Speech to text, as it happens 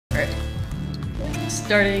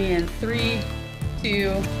Starting in 3, 2,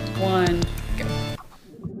 1, go.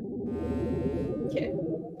 Okay.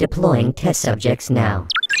 Deploying test subjects now.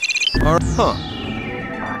 Huh.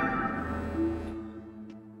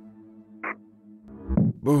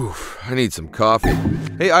 Oof, I need some coffee.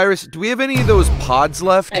 Hey, Iris, do we have any of those pods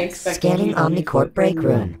left? I expect Scanning Omnicorp break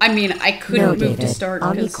room. I mean, I couldn't No, move David. to start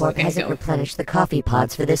because Omnicorp hasn't go. replenished the coffee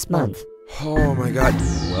pods for this month. Oh my god.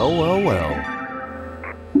 Well.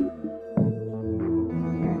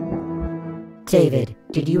 David,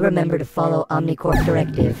 did you remember to follow Omnicorp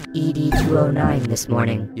Directive ED209 this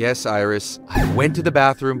morning? Yes, Iris. I went to the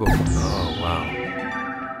bathroom before. Oh, wow.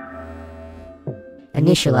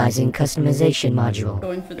 Initializing customization module.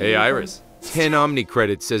 Going for the Hey, uniform. Iris. 10 Omni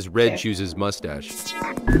credits says Red chooses mustache.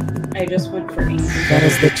 I just went for angry. That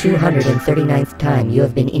is the 239th time you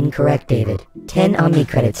have been incorrect, David. 10 Omni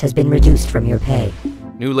credits has been reduced from your pay.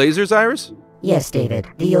 New lasers, Iris? Yes, David.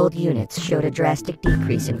 The old units showed a drastic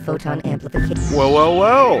decrease in photon amplification.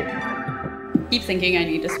 Well. Keep thinking I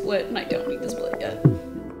need to split, and I don't need to split yet.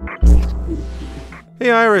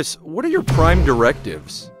 Hey, Iris, what are your prime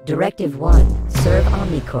directives? Directive 1, serve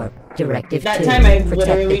Omnicorp. Directive That 2, time I protect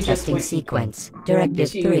literally the just testing went sequence.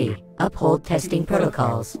 Directive to- 3, uphold testing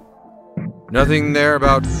protocols. Nothing there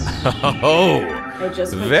about... Oh! I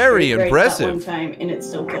just went Very straight right impressive. that one time and it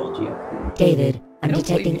still killed you. David, I'm I don't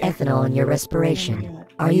detecting believe you. ethanol in your respiration.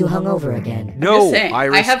 Are you hungover again? No, Just saying,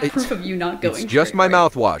 Iris, I have it's- proof of you not going. It's just straight, my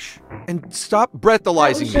right? mouthwash. And stop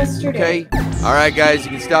breathalyzing That was me, yesterday. okay? Alright guys,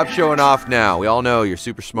 you can stop showing off now. We all know you're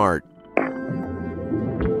super smart.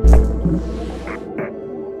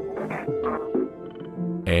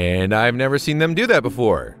 And I've never seen them do that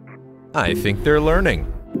before. I think they're learning.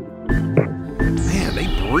 Man, they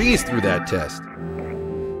breezed through that test.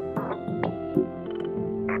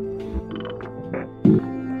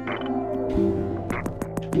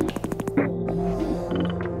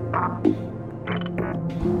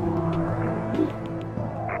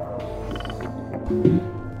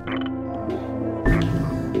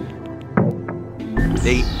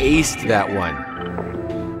 They aced that one.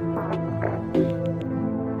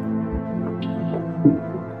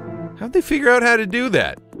 How'd they figure out how to do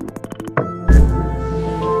that?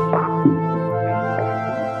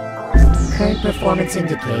 Current performance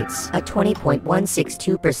indicates a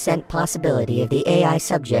 20.162% possibility of the AI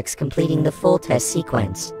subjects completing the full test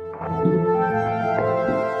sequence.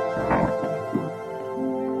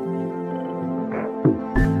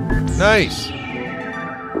 Nice.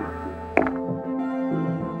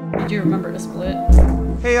 Did you remember to split?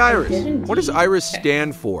 Hey Iris, did what does Iris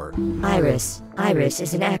stand for? IRIS. IRIS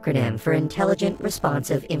is an acronym for Intelligent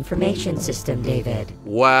Responsive Information System, David.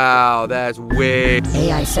 Wow, that's way...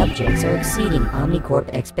 AI subjects are exceeding Omnicorp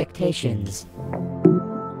expectations.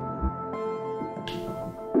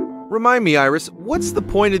 Remind me, Iris, what's the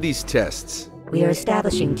point of these tests? We are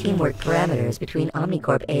establishing teamwork parameters between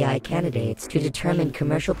Omnicorp AI candidates to determine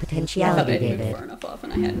commercial I thought potentiality, I'd moved David. far enough off,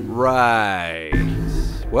 and I hadn't. Right.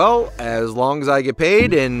 Well, as long as I get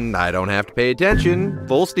paid and I don't have to pay attention,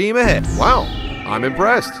 full steam ahead. Wow, I'm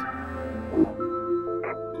impressed.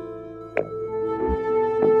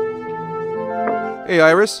 Hey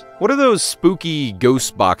Iris, what are those spooky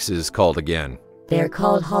ghost boxes called again? They're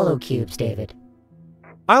called holocubes, David.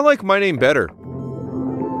 I like my name better.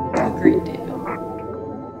 Agreed, David.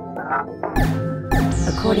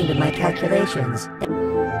 According to my calculations,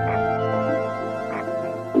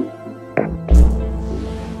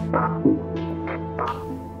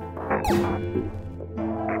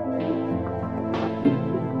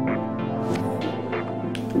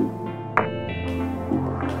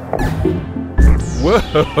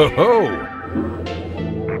 Whoa!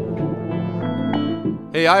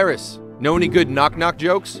 Hey Iris, know any good knock-knock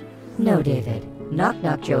jokes? no, David.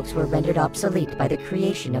 Knock-knock jokes were rendered obsolete by the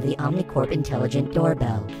creation of the Omnicorp Intelligent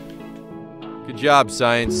Doorbell. Good job,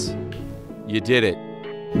 science. You did it.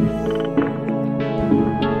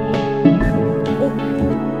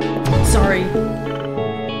 Sorry.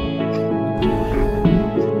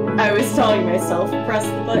 I was telling myself, press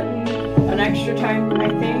the button an extra time, I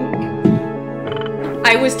think.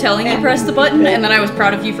 I was telling you press the button, and then I was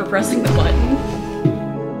proud of you for pressing the button.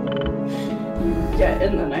 Yeah,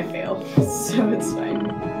 and then I fail, so it's fine.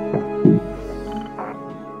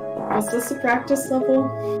 Was this a practice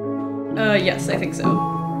level? Yes, I think so.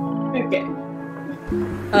 Okay.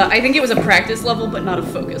 I think it was a practice level, but not a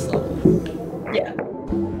focus level. Yeah.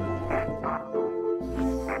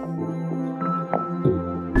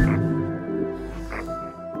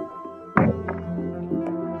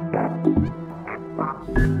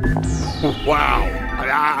 Wow,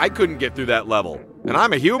 I couldn't get through that level. And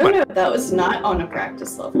I'm a Oh human. no, that was not on a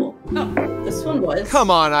practice level. Oh, This one was.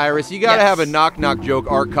 Come on, Iris, you gotta Yes. have a knock-knock joke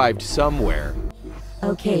archived somewhere.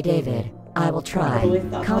 Okay, David. I will I try. totally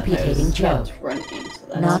thought that I Computating was about joke. to run into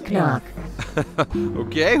that Knock screen. knock.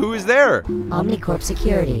 Okay, who is there? Omnicorp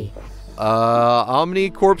Security.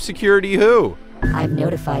 Omnicorp Security who? I've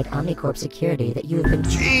notified Omnicorp Security that you have been.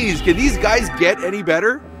 Jeez, can these guys get any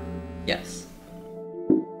better? yes.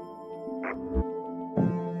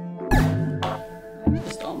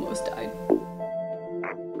 Just almost died.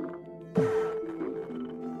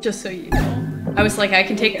 Just so you know. I was like, I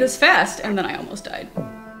can take this fast, and then I almost died.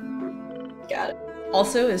 Got it.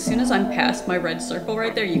 Also, as soon as I'm past my red circle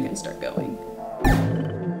right there, you can start going.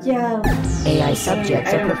 Yeah. AI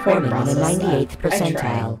subjects I are don't performing quite in the process that. 98th I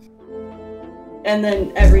percentile. And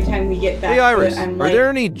then every time we get back Hey, to Iris, it, I'm are like, there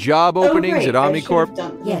any job oh, openings right, at I should have Omnicorp?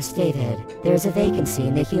 done- Yes, David. There's a vacancy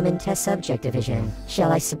in the Human Test Subject Division.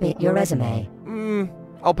 Shall I submit your resume?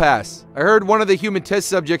 I'll pass. I heard one of the human test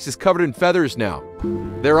subjects is covered in feathers now.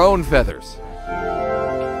 Their own feathers.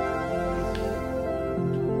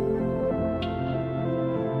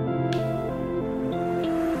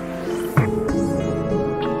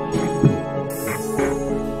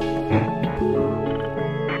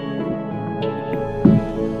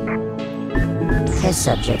 Test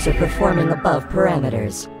subjects are performing above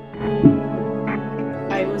parameters.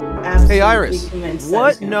 I was absolutely Hey, Iris, convinced that I what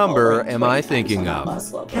was gonna number fall like am I 20 times thinking on that of?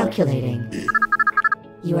 last level. Calculating.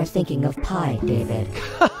 You are thinking of pi, David.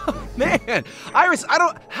 Man, Iris,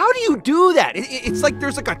 how do you do that? It's like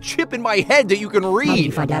there's like a chip in my head that you can How did you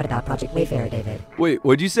read. find out about Project Wayfarer, David? Wait,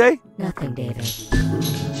 what'd you say? Nothing, David.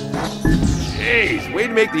 Jeez, way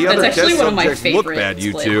to make the That's other actually test one of my subjects look favorite bad,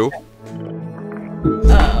 you split. two.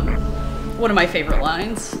 One of my favorite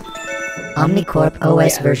lines. Omnicorp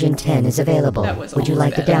OS Yeah. version 10 is available. That was Would you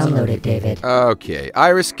almost like to bad. download it, David? Okay,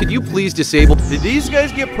 Iris, could you please disable... Did these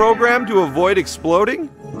guys get programmed to avoid exploding?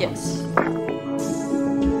 Yes.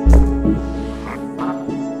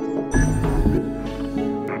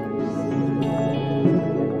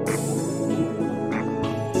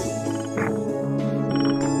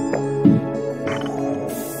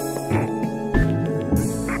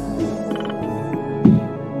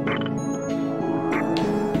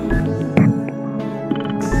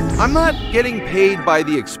 I'm not getting paid by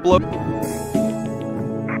the explode...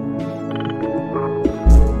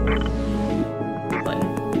 Button.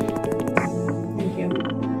 Thank you.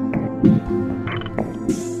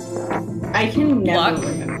 I can never Block.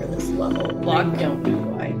 remember this level. Block. I don't know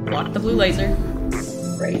why. Block the blue laser.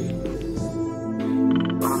 Right.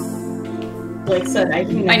 Like I said, I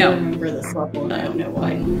can I never know. remember this level, and I don't know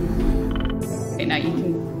why. Okay, now you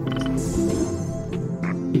can.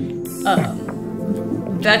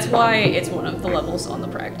 That's why it's one of the levels on the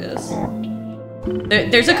practice.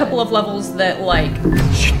 There's a couple of levels that, like,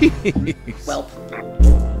 Jeez. well,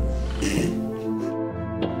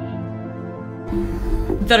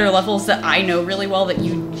 that are levels that I know really well that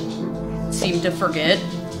you seem to forget.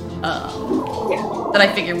 Yeah. That I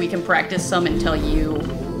figure we can practice some until you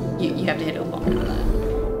have to hit it longer than that.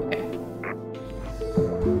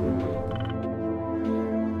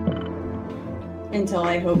 Okay. Until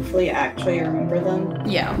I hopefully actually remember them.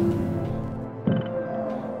 Yeah.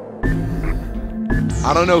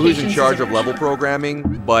 I don't know who's in Patience charge is of level programming,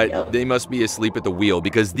 but Yep. they must be asleep at the wheel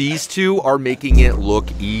because these two are making it look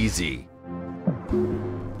easy.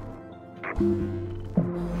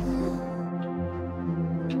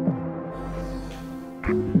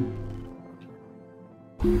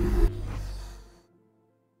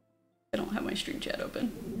 I don't have my stream chat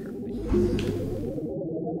open.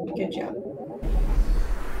 Good job.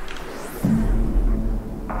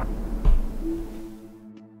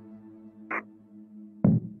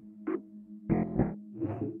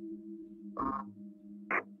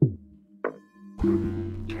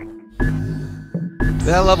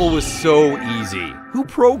 That level was so easy. Who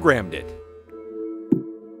programmed it?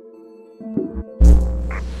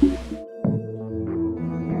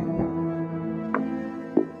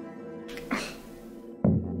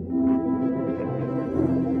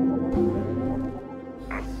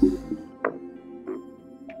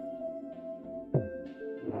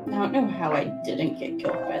 I don't know how I didn't get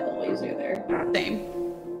killed by the laser there. Same.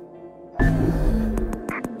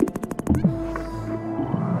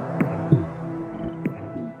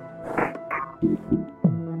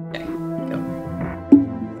 Okay, go.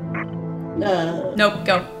 Nope,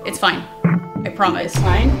 go. It's fine. I promise. It's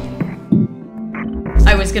fine?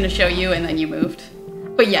 I was gonna show you and then you moved.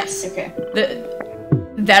 But yes, Okay.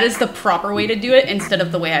 that is the proper way to do it instead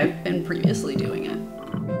of the way I've been previously doing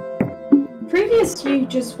it. Previous, you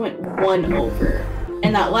just went one over.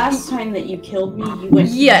 And that last time that you killed me, you went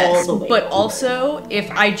Yes, all the way. but also, if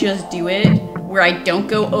I just do it where I don't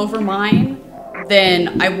go over mine,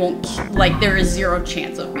 then I won't, like, there is 0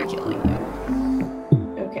 chance of me killing you.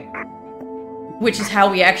 Okay. Which is how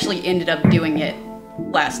we actually ended up doing it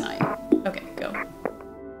last night. Okay, go.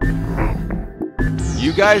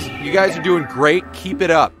 You guys are doing great. Keep it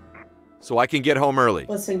up, so I can get home early.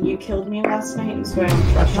 Listen, you killed me last night, and so I'm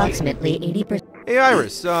trusting you. Approximately 80%. Hey,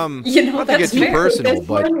 Iris. You know, Not to get that's too fair. personal, This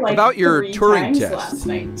but one, like, about your 3 Turing times test. last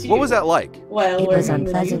night, too. What was that like? While It was learning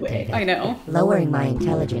the new unpleasant, way. David. I know. Lowering my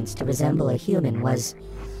intelligence to resemble a human was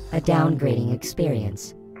a downgrading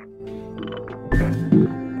experience.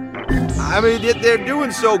 I mean, they're doing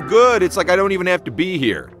so good. It's like I don't even have to be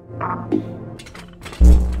here.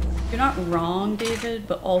 You're not wrong, David,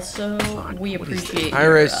 but also we appreciate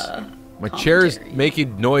Iris, your, My chair's commentary.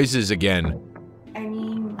 making noises again. I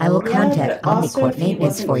mean, I will yeah, contact but also Omnicorp if he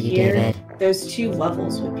maintenance wasn't for you, here, David. Those 2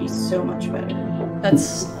 levels would be so much better.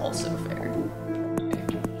 That's also fair.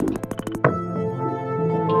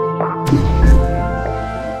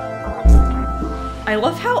 I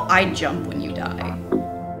love how I jump when you die.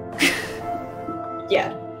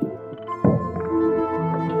 Yeah.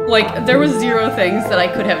 Like, there was 0 things that I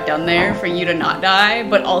could have done there for you to not die,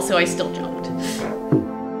 but also I still jumped.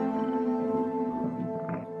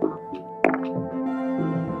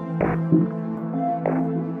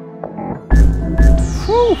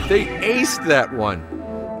 Whew, they aced that one.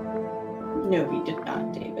 No, he did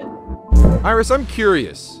not, David. Iris, I'm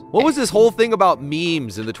curious. What was this whole thing about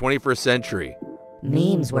memes in the 21st century?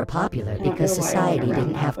 Memes were popular don't because know why I society went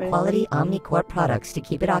didn't that have way. quality Omnicorp products to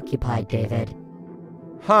keep it occupied, David.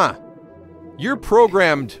 Huh. You're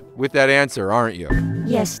programmed with that answer, aren't you?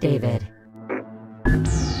 Yes, David.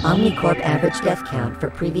 Omnicorp average death count for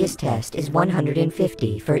previous test is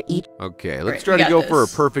 150 for each. Okay, let's Alright, try we to got go for a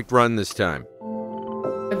this. perfect run this time.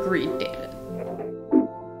 Agreed, David.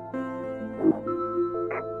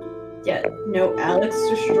 Yeah, no, Alex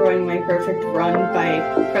destroying my perfect run by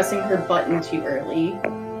pressing her button too early.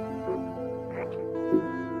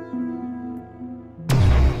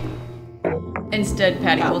 Instead,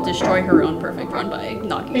 Patty will destroy her own perfect run by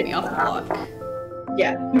knocking me off the block.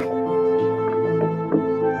 Yeah.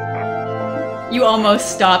 You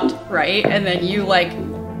almost stopped, right? And then you, like,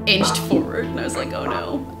 inched forward, and I was like, oh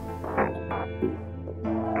no.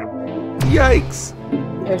 Yikes!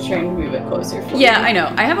 I was trying to move it closer for Yeah, you. I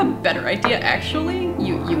know. I have a better idea, actually.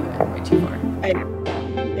 You went way too far. I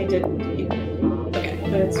did indeed, Okay.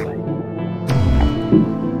 but it's fine.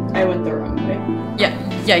 I went the wrong way. Yeah,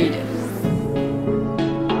 you did.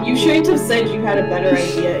 You shouldn't have said you had a better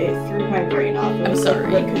idea. It threw my brain off. It I'm was like,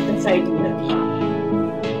 sorry. what could this idea be?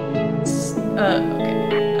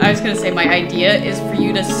 Okay. I was gonna say my idea is for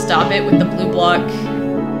you to stop it with the blue block.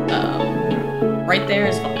 Right there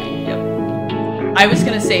is fine. Yep. I was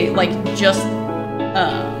gonna say, like, just,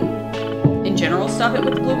 in general, stop it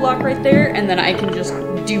with the blue block right there, and then I can just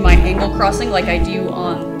do my angle crossing like I do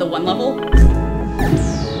on the 1 level.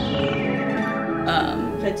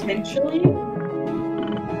 Potentially?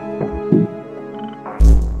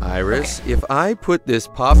 Iris, if I put this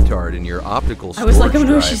Pop-Tart in your optical storage I was like, oh no,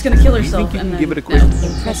 drive, she's gonna kill do you herself. think you and can then, give it a quick... no.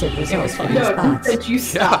 Impressive results for fine. these No, bots. but you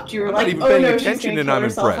stopped. You were I'm not like, even oh paying no, she's attention gonna and kill I'm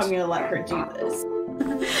herself. impressed. I'm gonna let her do this.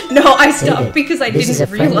 No, I stopped David, because I this is a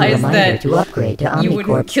didn't friendly realize reminder that to upgrade to you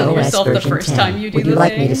wouldn't Omnicorp kill OS yourself the version first 10. time you do Would the you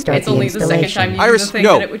like thing. me to start It's the only the second installation? time you Iris, do the thing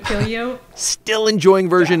no. that it would kill you. Still enjoying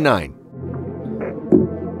version 9.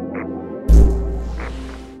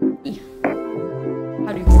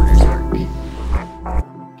 How do corners work?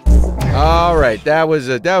 All right, that was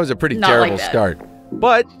a pretty Not terrible like that. start.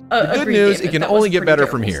 But the good Agreed, news, David, it can that was only a get pretty better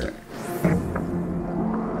from terrible here. start.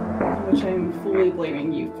 Which I'm fully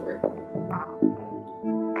blaming you for.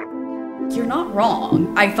 You're not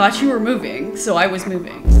wrong. I thought you were moving, so I was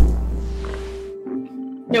moving.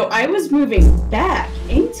 No, I was moving back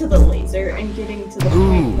into the laser and getting to the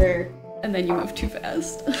point where... And then you moved too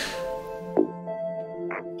fast.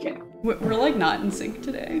 Okay, We're like not in sync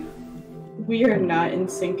today. we are not in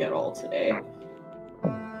sync at all today.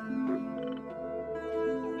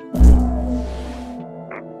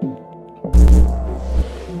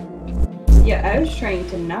 Yeah, I was trying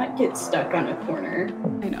to not get stuck on a corner.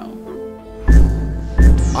 I know.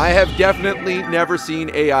 I have definitely never seen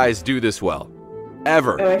AIs do this well.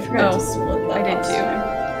 Ever. Oh, I forgot Oh, to split that I did last too.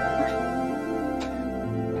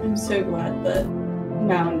 time. I'm so glad that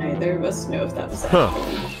now neither of us know if that was Huh.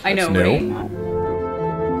 actually I know, That's new. right? not.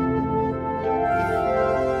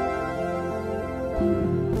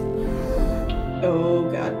 Oh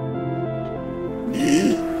god.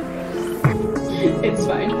 It's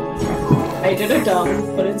fine. I did a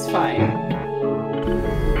dumb, but it's fine.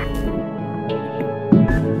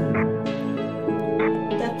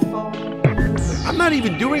 not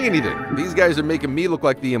even doing anything. These guys are making me look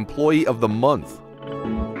like the employee of the month.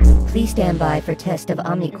 Please stand by for test of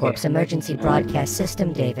Omnicorp's emergency broadcast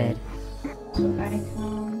system, David.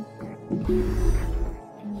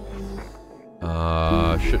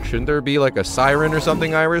 Shouldn't there be like a siren or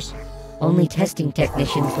something, Iris? Only testing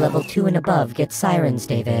technicians level 2 and above get sirens,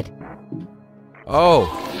 David. Oh.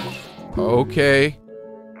 Okay.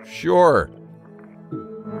 Sure.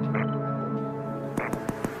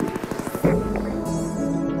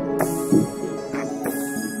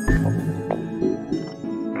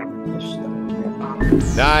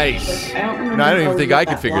 Nice. And I don't even think I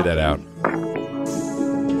could figure that out.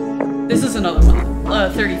 This is another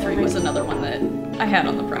one. 33 was another one that I had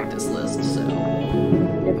on the practice list, so.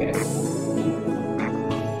 Okay.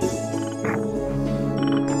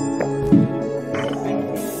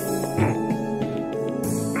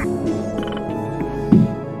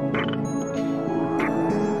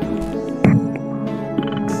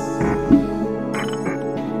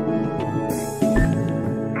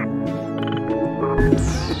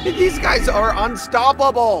 These guys are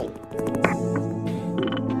unstoppable.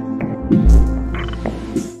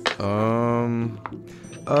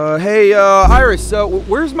 Hey, Iris,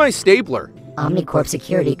 where's my stapler? Omnicorp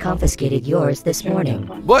Security confiscated yours this morning.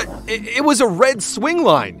 What? It was a red swing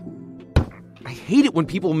line. I hate it when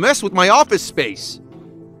people mess with my office space.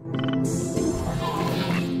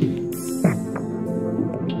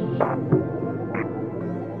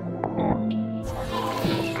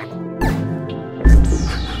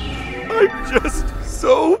 I'm just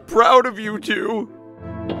so proud of you two.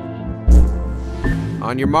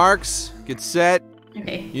 On your marks, get set.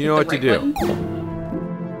 Okay. You know what to do. Button.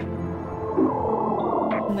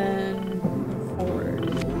 And then forward.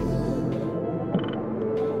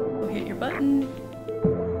 Go hit your button.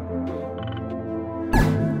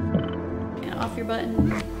 And off your button.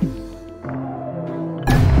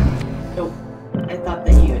 Nope. I thought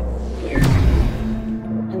that you had cleared.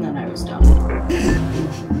 And then I was done.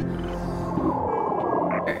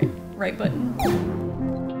 Alright, right button.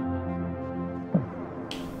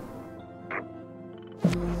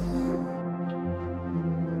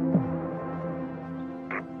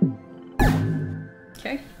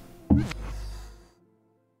 Okay.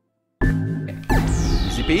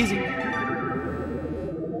 Easy peasy.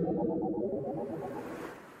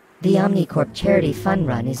 The Omnicorp Charity Fun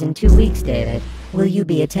Run is in 2 weeks, David. Will you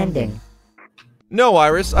be attending? No,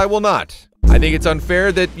 Iris, I will not. I think it's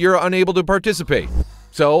unfair that you're unable to participate.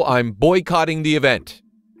 So I'm boycotting the event.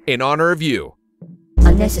 In honor of you.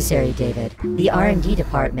 Unnecessary, David. The R&D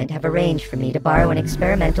department have arranged for me to borrow an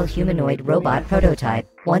experimental humanoid robot prototype.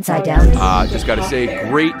 Once I download... Just gotta say,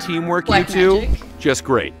 great teamwork, Black you two. magic. Just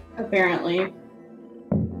great. Apparently.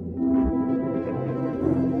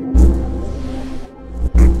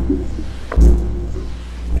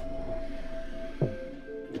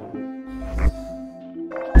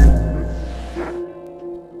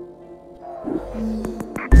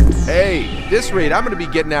 Hey, at this rate, I'm gonna be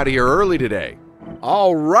getting out of here early today.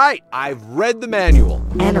 All right, I've read the manual.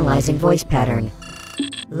 Analyzing voice pattern.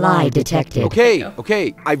 Lie detected.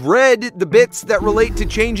 Okay, I've read the bits that relate to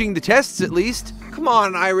changing the tests at least. Come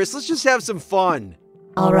on, Iris, let's just have some fun.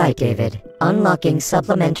 All right, David. Unlocking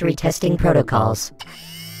supplementary testing protocols.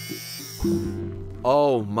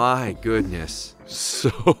 Oh my goodness.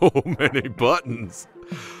 So many buttons.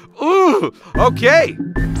 Ooh, okay.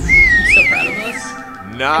 I'm so proud of us.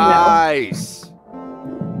 Nice.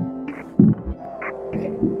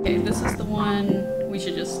 Okay, this is the one we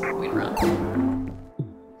should just wait around.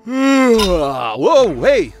 Whoa,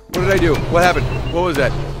 hey, what did I do? What happened? What was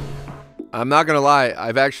that? I'm not gonna lie,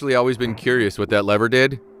 I've actually always been curious what that lever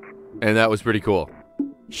did, and that was pretty cool.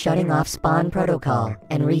 Shutting off spawn protocol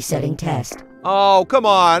and resetting test. Oh, come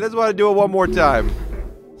on, I just want to do it one more time.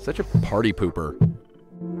 Such a party pooper.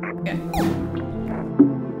 Okay.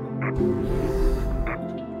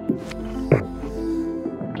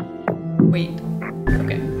 Wait.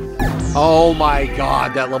 Okay. Oh my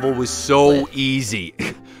god, that level was so easy.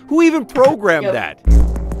 Who even programmed that?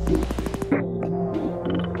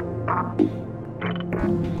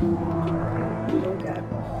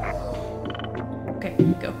 Okay,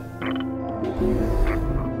 go.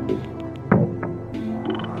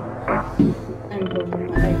 I'm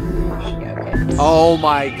hoping that I should get okay. Oh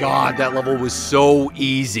my god, that level was so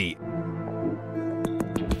easy.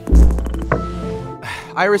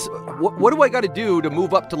 Iris, what do I gotta do to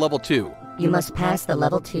move up to level 2? You must pass the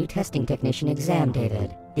level 2 testing technician exam,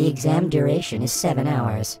 David. The exam duration is 7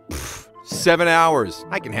 hours. 7 hours.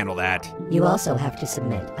 I can handle that. You also have to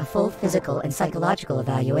submit a full physical and psychological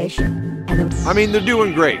evaluation. And I mean, they're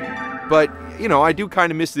doing great. But, you know, I do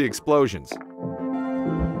kind of miss the explosions.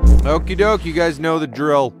 Okie doke, you guys know the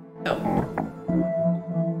drill. Oh.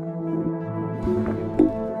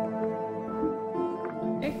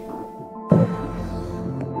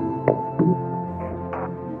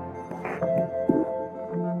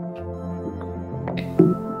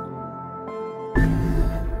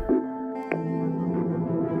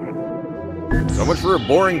 So much for a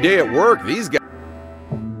boring day at work. These guys.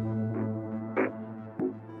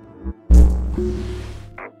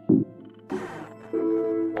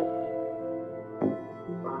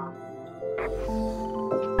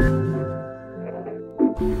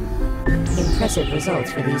 Impressive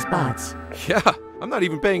results for these bots. Yeah, I'm not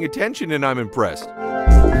even paying attention and I'm impressed.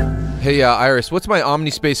 Hey, Iris, what's my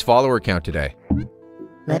Omnispace follower count today?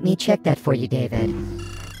 Let me check that for you, David.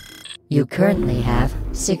 You currently have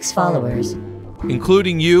 6 followers.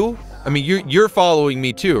 Including you? I mean, you're following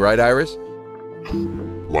me too, right, Iris?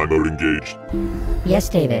 Line mode engaged. Yes,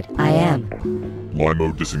 David, I am. Line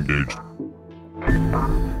mode disengaged.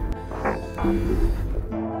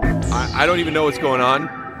 I don't even know what's going on,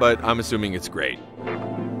 but I'm assuming it's great.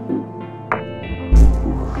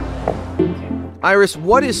 Iris,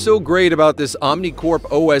 what is so great about this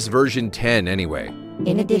OmniCorp OS version 10 anyway?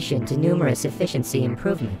 In addition to numerous efficiency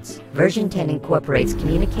improvements, version 10 incorporates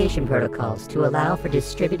communication protocols to allow for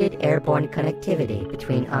distributed airborne connectivity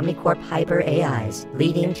between OmniCorp Hyper AIs,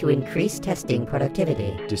 leading to increased testing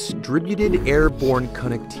productivity. Distributed airborne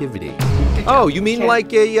connectivity. Oh, you mean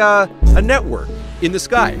like a network in the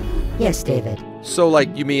sky? Yes, David. So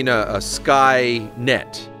like you mean a sky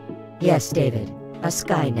net? Yes, David. A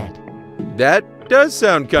Skynet. That does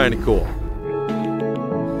sound kind of cool.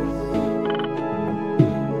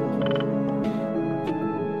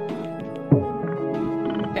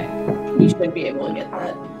 You should be able to get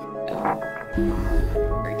that.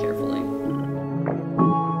 Very carefully.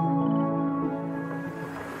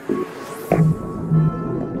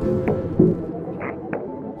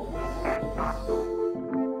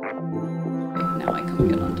 Okay, now I come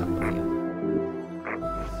get on top of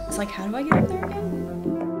you. It's like, how do I get up there again?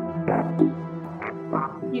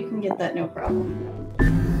 You can get that, no problem.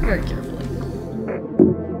 Very carefully.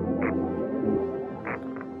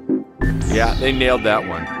 Yeah, they nailed that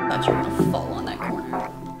one. Thought you were gonna fall on that corner.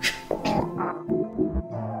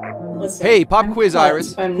 Listen, Hey, pop I'm quiz, close,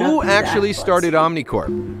 Iris. but I'm not Who that actually close. started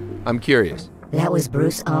OmniCorp? I'm curious. That was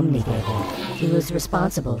Bruce Omni, David. He was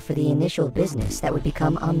responsible for the initial business that would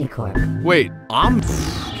become OmniCorp. Wait,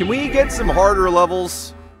 can we get some harder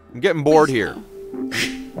levels? I'm getting bored here.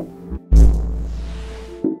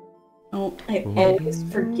 Oh, I always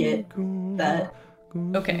forget that.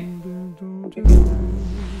 okay.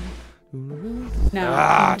 Now,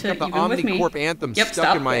 I've to got the even with me. OmniCorp anthem Yep, stuck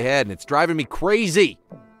stop. in my head, and it's driving me crazy.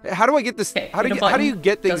 How do I get this? Okay, How do hit a you button.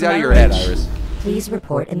 get things Doesn't out of your matter head, which. Iris? Please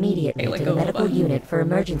report immediately Hey, let to go the of the medical button. unit for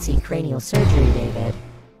emergency cranial surgery, David.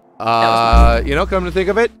 You know, come to think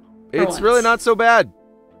of it, it's once. really not so bad.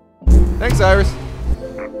 Thanks, Iris.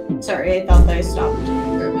 Sorry, I thought that I stopped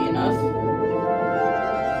early enough.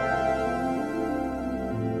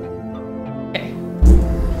 Okay.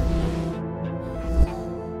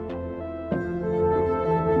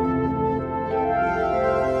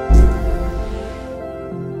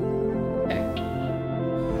 Okay.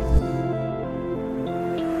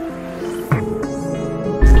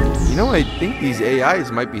 You know, I think these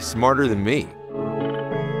AIs might be smarter than me.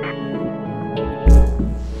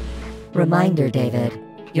 Reminder, David.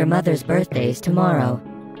 Your mother's birthday's tomorrow.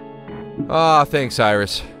 Ah, thanks,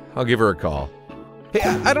 Iris. I'll give her a call. Hey,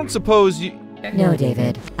 I don't suppose you... No,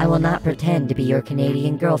 David. I will not pretend to be your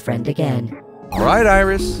Canadian girlfriend again. All right,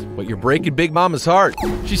 Iris, but you're breaking Big Mama's heart.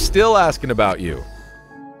 She's still asking about you.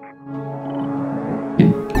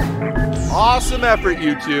 Awesome effort,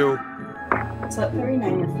 you two. Is that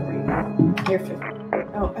 39 or 40? You're 50.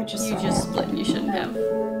 Oh, I just You saw just that. split and you shouldn't have.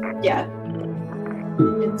 Yeah.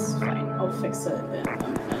 It's fine. I'll fix it in a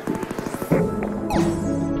minute.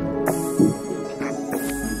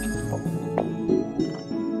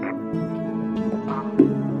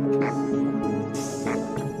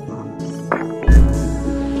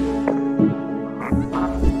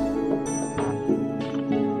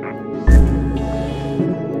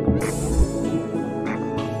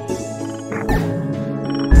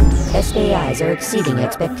 Test AIs are exceeding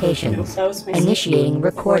expectations. That was my Initiating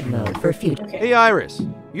record mode for future. Okay. Hey, Iris,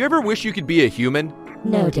 you ever wish you could be a human?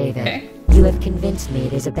 No, David. Okay. You have convinced me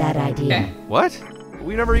it is a bad idea. Okay. What?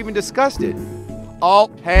 We never even discussed it. Oh,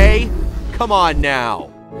 hey, come on now.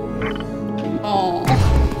 Oh.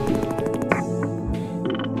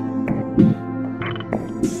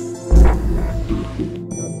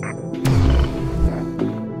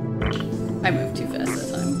 I moved too fast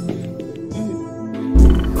that time.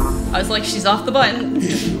 I was like, she's off the button.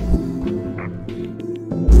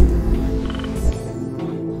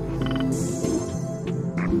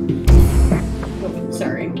 Oh,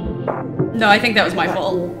 sorry. No, I think that was my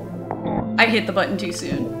fault. I hit the button too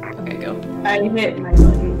soon. Okay, go. I hit my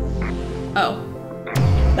button. Oh,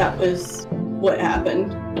 That was what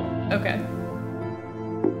happened. okay.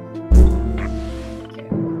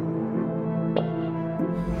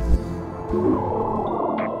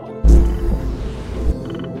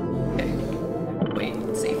 Okay.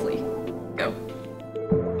 Wait, safely. Go.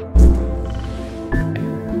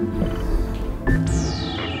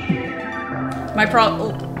 My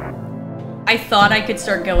I thought I could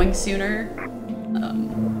start going sooner.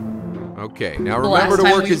 Okay, now The remember last to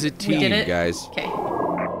time work we- as a we team, did it? guys. Okay.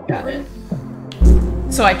 Got it.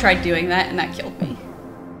 So I tried doing that and that killed me.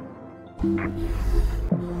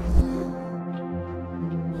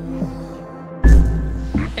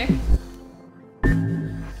 Okay.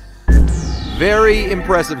 Very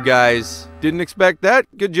impressive, guys. Didn't expect that.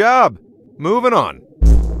 Good job. Moving on.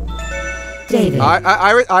 David,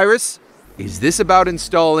 Iris, is this about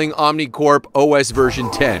installing OmniCorp OS version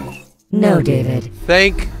 10? no, David.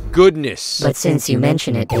 Thank goodness. But since you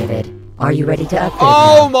mention it, David, are you ready to update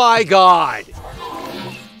Oh now? my god!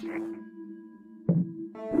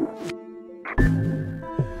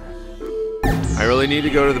 I really need to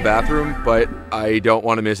go to the bathroom, but I don't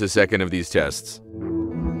want to miss a second of these tests.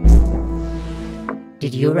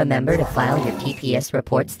 Did you remember to file your TPS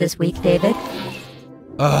reports this week, David?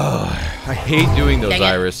 Oh, I hate doing those, Dang it.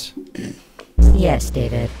 Iris. Yes,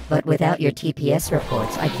 David, but without your TPS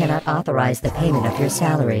reports, I cannot authorize the payment of your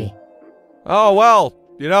salary. Oh, well,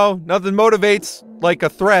 you know, nothing motivates like a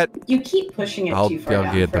threat. You keep pushing it I'll too far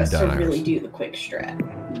down get for them us to done, really Iris. do the quick strat.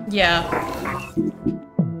 Yeah.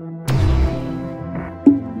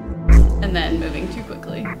 And then moving too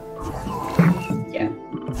quickly. Yeah.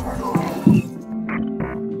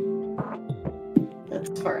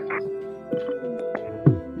 That's far enough.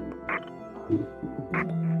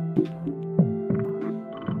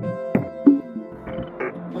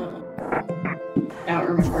 I don't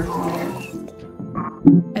remember from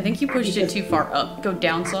there. I think you pushed it too far up. Go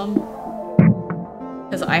down some.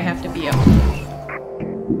 Because I have to be up.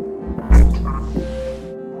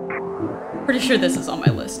 Pretty sure this is on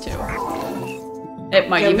my list too. It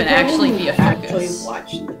might Yeah, we even actually be a actually focus.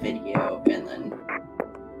 watched the video and then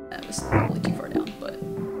That was probably too far down, but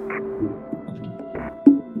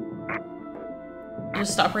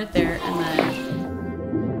just stop right there and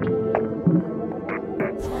then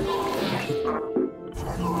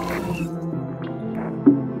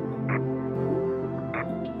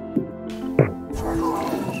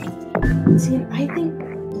see. I think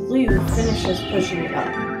blue finishes pushing it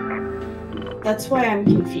up. That's why I'm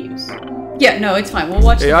confused. yeah, no, it's fine. We'll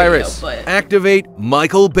watch Hey, the video, Iris, but activate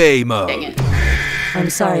Michael Bay mode. dang it. I'm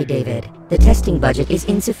sorry, David. The testing budget is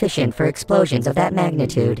insufficient for explosions of that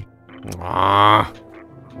magnitude. Ah.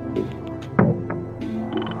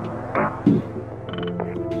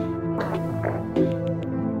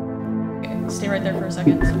 Okay, stay right there for a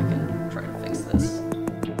second so I can try to fix this.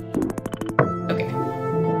 Okay.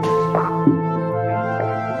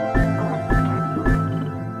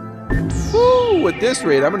 Woo, at this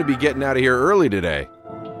rate, I'm going to be getting out of here early today.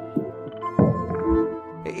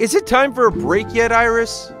 Is it time for a break yet,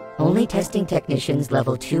 Iris? Only testing technicians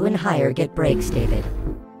level 2 and higher get breaks, David.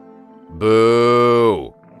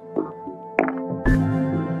 Boo.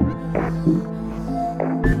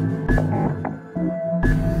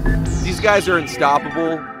 These guys are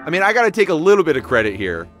unstoppable. I mean, I gotta take a little bit of credit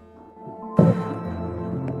here.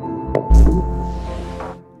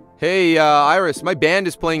 Hey, Iris, my band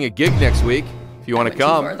is playing a gig next week. If you want to Went too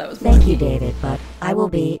far, come. that was Thank you, lucky. David, but I will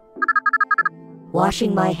be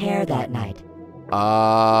washing my hair that night.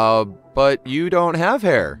 But you don't have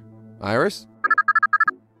hair, Iris.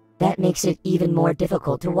 That makes it even more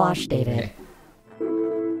difficult to wash, David.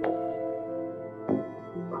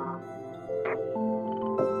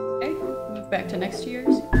 Okay, move back to next year's.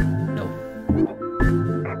 Nope.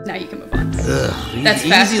 Now you can move on. Ugh, That's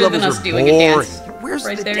faster than us doing a dance. Where's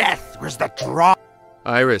right the there. death? Where's the drop?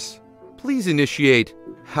 Iris, please initiate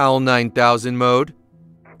HAL 9000 mode.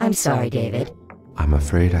 I'm sorry, David. I'm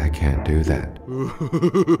afraid I can't do that.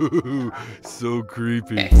 So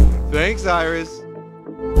creepy. Okay. Thanks, Iris.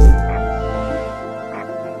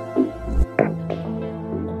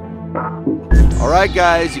 All right,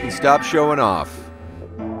 guys, you can stop showing off.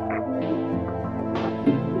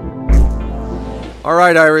 All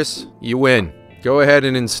right, Iris, you win. Go ahead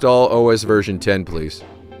and install OS version 10, please.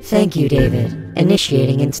 Thank you, David.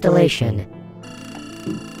 Initiating installation.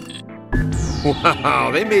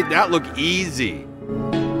 Wow, they made that look easy.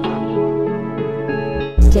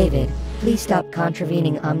 David, please stop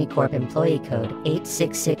contravening Omnicorp employee code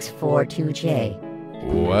 86642J.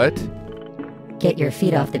 What? Get your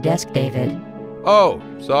feet off the desk, David. Oh,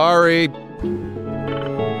 sorry.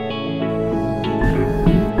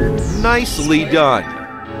 Nicely done.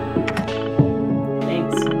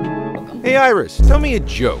 Thanks. Welcome. Hey, Iris, tell me a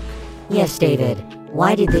joke. Yes, David.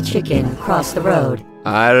 Why did the chicken cross the road?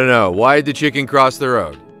 I don't know. Why did the chicken cross the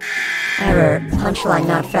road? Error. Punchline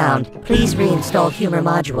not found. Please reinstall humor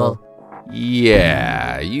module.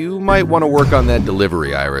 Yeah, you might want to work on that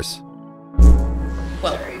delivery, Iris.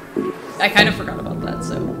 Well, I kind of forgot about that,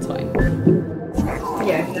 so it's fine.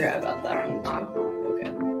 Yeah, I forgot about that one too. Okay.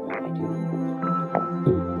 What do I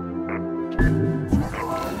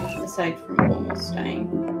do? Aside from almost dying.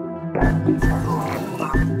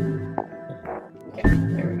 Okay,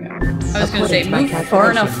 there we go. I was going to say, move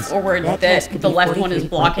far enough forward that the left one is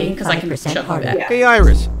blocking, because I can shove it back. Yeah. Hey,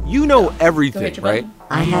 Iris, you know Go ahead, everything, Jabal. right?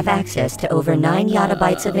 I have access to over 9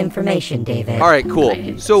 yottabytes of information, David. All right, cool.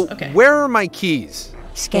 So, Okay. where are my keys?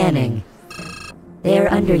 Scanning.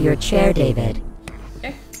 They're under your chair, David.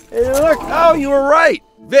 Okay. Hey, look! Oh, you were right!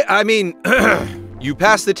 You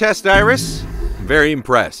passed the test, Iris? I'm very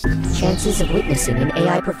impressed. Chances of witnessing an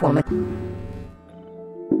AI performance.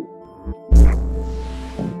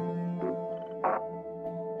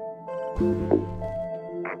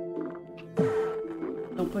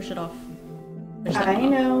 Don't push it off. Push that I one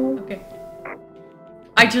off. know. Okay.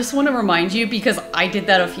 I just want to remind you, because I did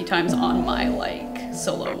that a few times on my, like,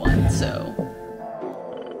 solo one, so...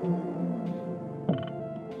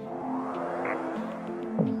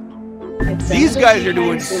 These guys are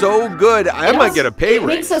doing so good, I might get a pay It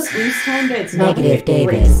makes raise. us lose time, but it's not Negative, like it David.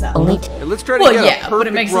 breaks up. Only Hey, let's try to Well, get yeah, a but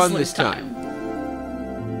it perfect makes us run lose this time. time.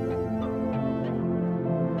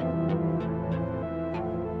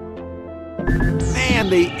 Man,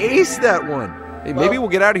 they aced that one. Hey, maybe we'll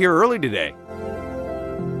get out of here early today.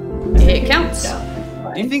 It counts.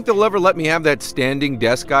 Do you think they'll ever let me have that standing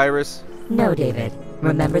desk, Iris? No, David.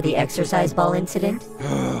 Remember the exercise ball incident?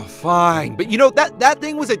 Fine. But you know, that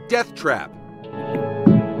thing was a death trap. Go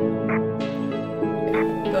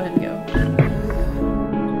ahead and go.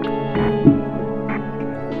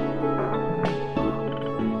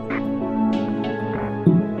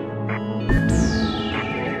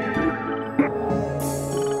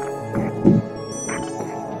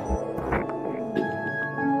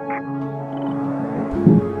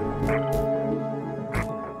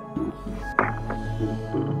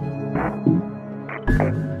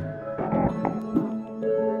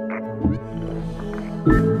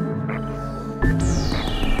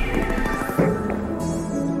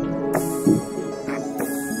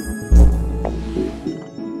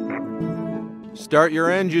 Start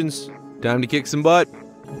your engines. Time to kick some butt.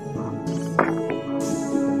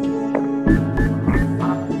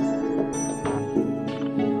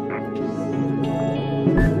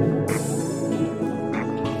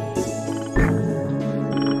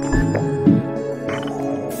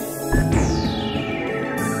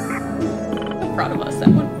 I'm proud of us. That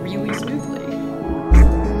went really smoothly.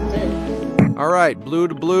 All right, blue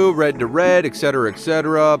to blue, red to red, etc.,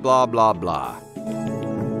 blah, blah, blah.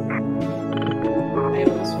 I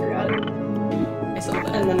almost forgot it. I saw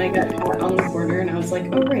that. And then I got caught on the border and I was like,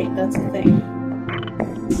 oh right, that's a thing.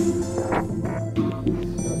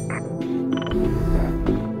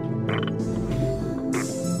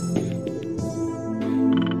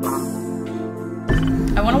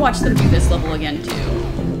 I want to watch them do this level again, too.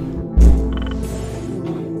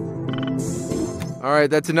 All right,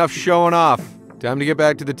 that's enough showing off. Time to get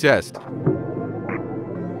back to the test.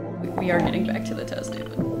 We are getting back to the test,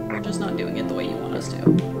 David. We're just not doing it the way you want us to.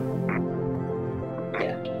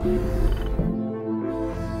 Yeah.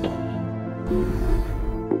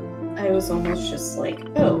 I was almost just like,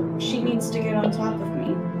 oh, she needs to get on top of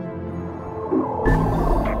me.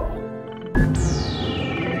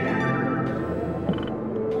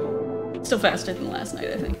 Still faster than last night,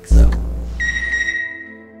 I think, so.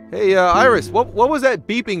 Hey, Iris, what was that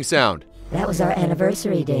beeping sound? That was our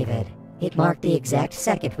anniversary, David. It marked the exact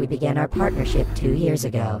second we began our partnership 2 years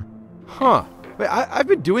ago. Huh. Wait, I've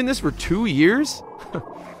been doing this for 2 years?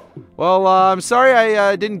 Well, I'm sorry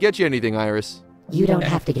I didn't get you anything, Iris. You don't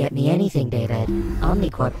have to get me anything, David.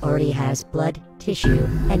 Omnicorp already has blood, tissue,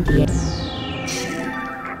 and DNA.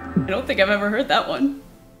 I don't think I've ever heard that one.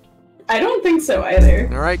 I don't think so either.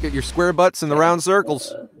 All right, get your square butts in the round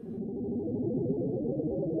circles.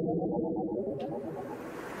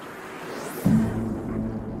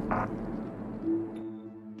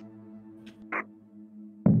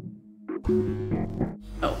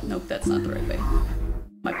 Oh, nope, that's not the right way.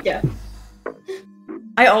 My bad. Yeah.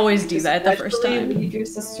 I always do that the first Especially time. leave your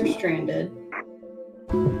sister stranded.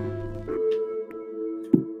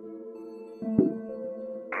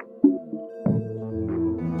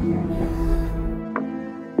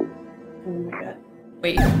 Oh my god.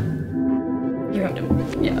 Wait. You have to.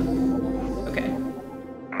 Yeah. Okay.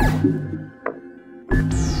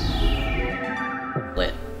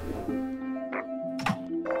 Lit.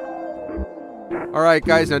 All right,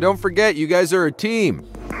 guys. Now don't forget, you guys are a team.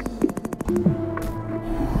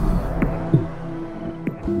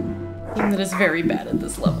 Team that is very bad at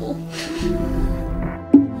this level.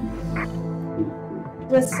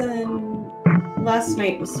 Listen, last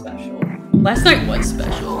night was special. Last night was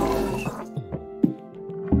special.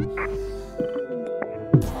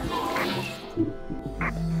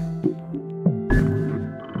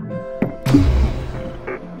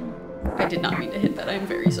 I did not mean to hit that. I'm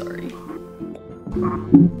very sorry.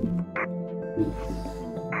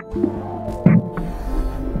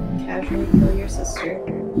 Casually kill your sister.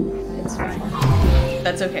 It's fine.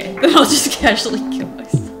 That's okay. Then I'll just casually kill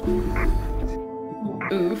myself.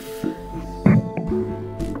 Oof.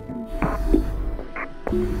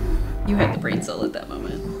 You had the brain cell at that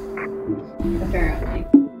moment. Apparently.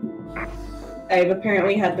 I've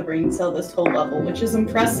apparently had the brain cell this whole level, which is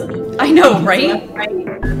impressive. I know, right?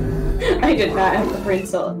 I did not have the brain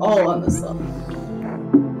cell at all on this level.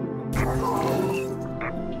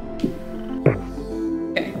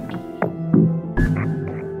 Okay.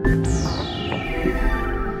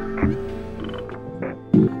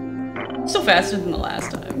 Still faster than the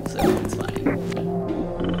last time, so it's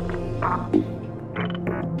fine.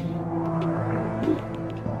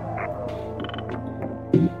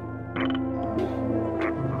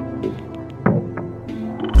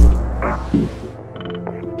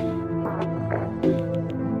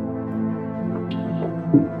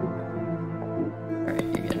 Alright,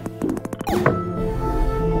 you're good.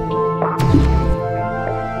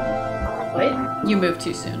 What? You moved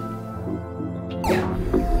too soon. Yeah.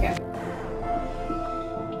 Okay.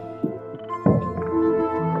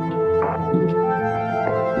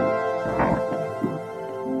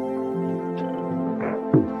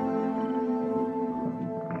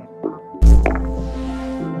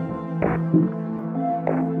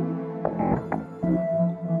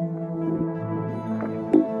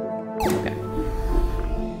 Okay.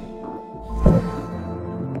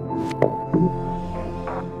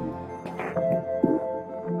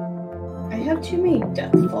 I have too many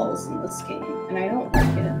death falls in this game, and I don't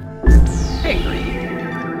like it. I agree.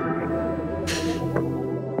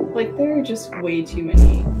 Like, there are just way too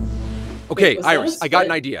many. Okay, was that Iris, a I got an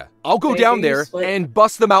split? idea. I'll go Okay, down you there split? and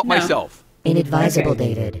bust them out No. myself. Inadvisable,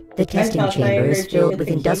 Okay. David. The testing thought I chamber is heard you filled hit with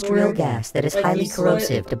the industrial keyboard. gas that is Like highly you split?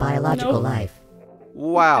 corrosive to biological Nope. life.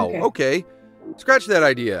 Wow, Okay. okay. Scratch that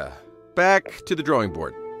idea. Back to the drawing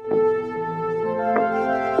board.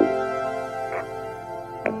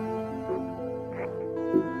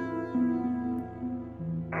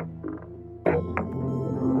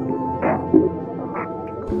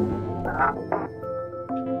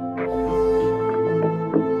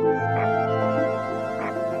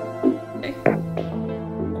 Okay.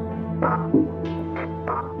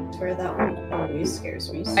 Where that one always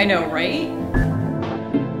scares me. I know, right?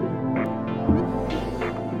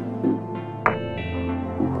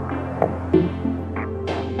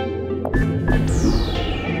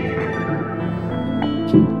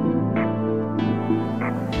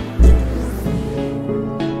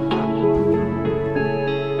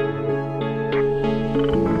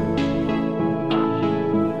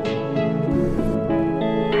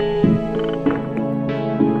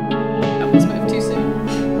 I almost moved too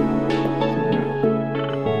soon.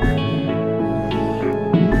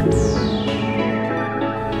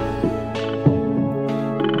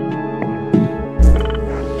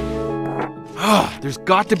 Ah, there's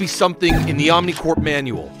got to be something in the Omnicorp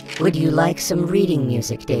manual. Would you like some reading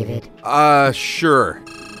music, David? Sure.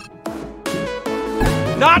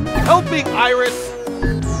 Not helping, Iris!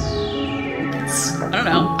 I don't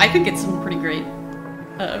know. I think it's some pretty great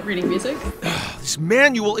reading music. This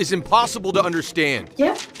manual is impossible to understand.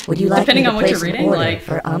 Yep. Would you like Depending me to on what you're place an reading, order like-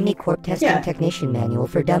 for Omnicorp Testing Yeah. Technician Manual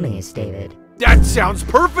for Dummies, David? That sounds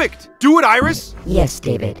perfect! Do it, Iris! Yes,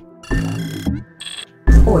 David.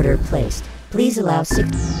 Order placed. Please allow 6...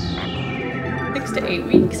 6 to 8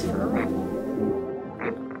 weeks for a rifle.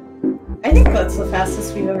 I think that's the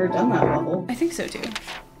fastest we've ever done that level. I think so too.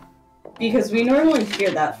 Because we normally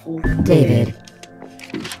hear that full. David.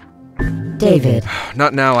 David.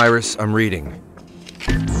 Not now, Iris. I'm reading.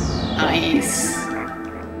 Nice.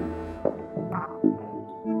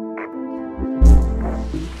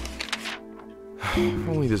 If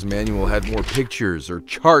only this manual had more pictures or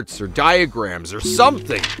charts or diagrams or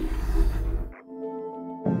something.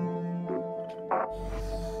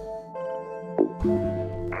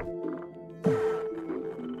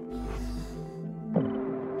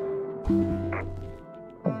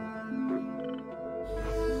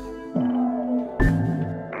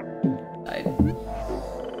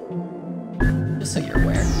 Just so you're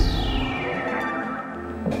aware.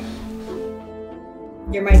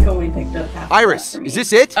 Your mic only picked up half. Iris, is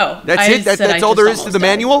this it? Oh, that's I it? said That's I all there just is to the almost died.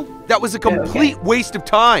 manual? That was a complete waste of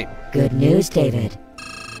time. Good news, David.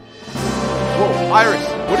 Whoa, Iris,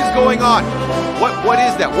 what is going on? What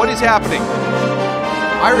is that? What is happening?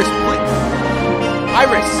 Iris, please.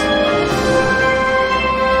 Iris!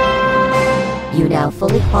 You now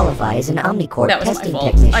fully qualify as an Omnicorp That was my testing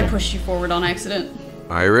fault. technician. I pushed you forward on accident.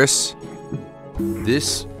 Iris,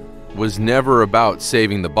 this was never about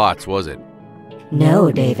saving the bots, was it?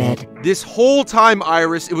 No, David. This whole time,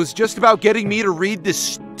 Iris, it was just about getting me to read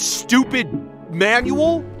this stupid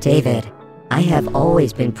manual? David, I have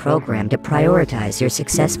always been programmed to prioritize your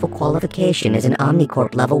successful qualification as an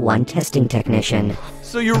Omnicorp Level 1 testing technician.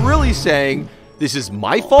 So you're really saying this is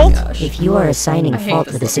my fault? Gosh. If you are assigning I hate fault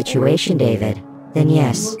to this the level. situation, David, then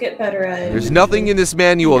yes. We'll get better at. There's nothing in this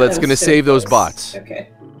manual that's Yeah, gonna so save those close. bots. Okay.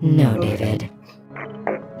 No, David.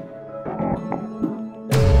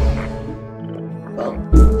 Well,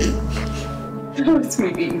 that was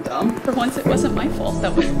me being dumb. For once, it wasn't my fault.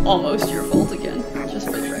 That was almost your fault again, just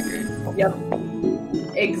for the record.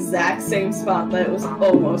 Yep. Exact same spot that was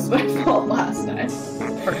almost my fault last time.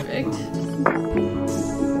 Perfect.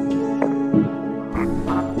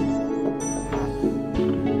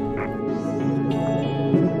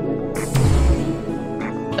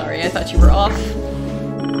 Sorry, I thought you were off.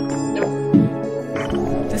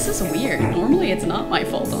 Nope. This is weird. Normally, it's not my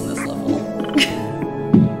fault on this level.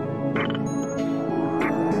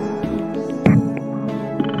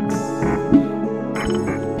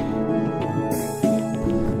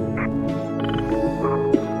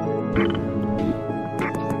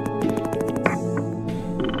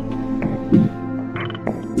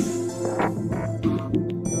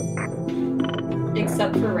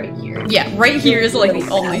 Except for right here. Yeah, right here is like the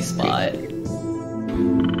only spot.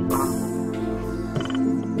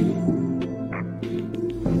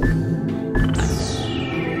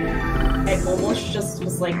 I almost just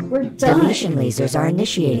was like, we're done. Deletion lasers are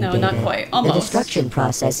initiating, No, David. not quite. The Almost. destruction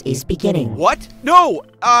process is beginning. What? No!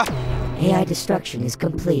 AI destruction is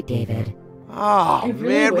complete, David. Oh, really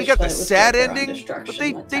man, we wish got that the it was sad background ending, but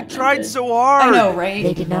destruction that they time tried ended. so hard. I know, They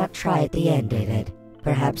right? did not try at the end, David.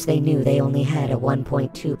 Perhaps they knew they only had a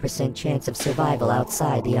 1.2% chance of survival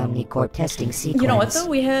outside the Omnicorp testing sequence. You know what, though?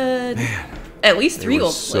 We had at least They 3 were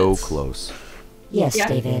gold so splits. close. Yes, Yeah.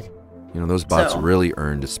 David. You know, those bots So- really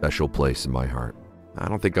earned a special place in my heart. I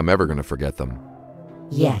don't think I'm ever gonna forget them.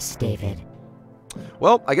 Yes, David.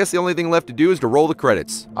 Well, I guess the only thing left to do is to roll the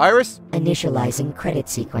credits. Iris? Initializing credit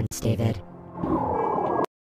sequence, David.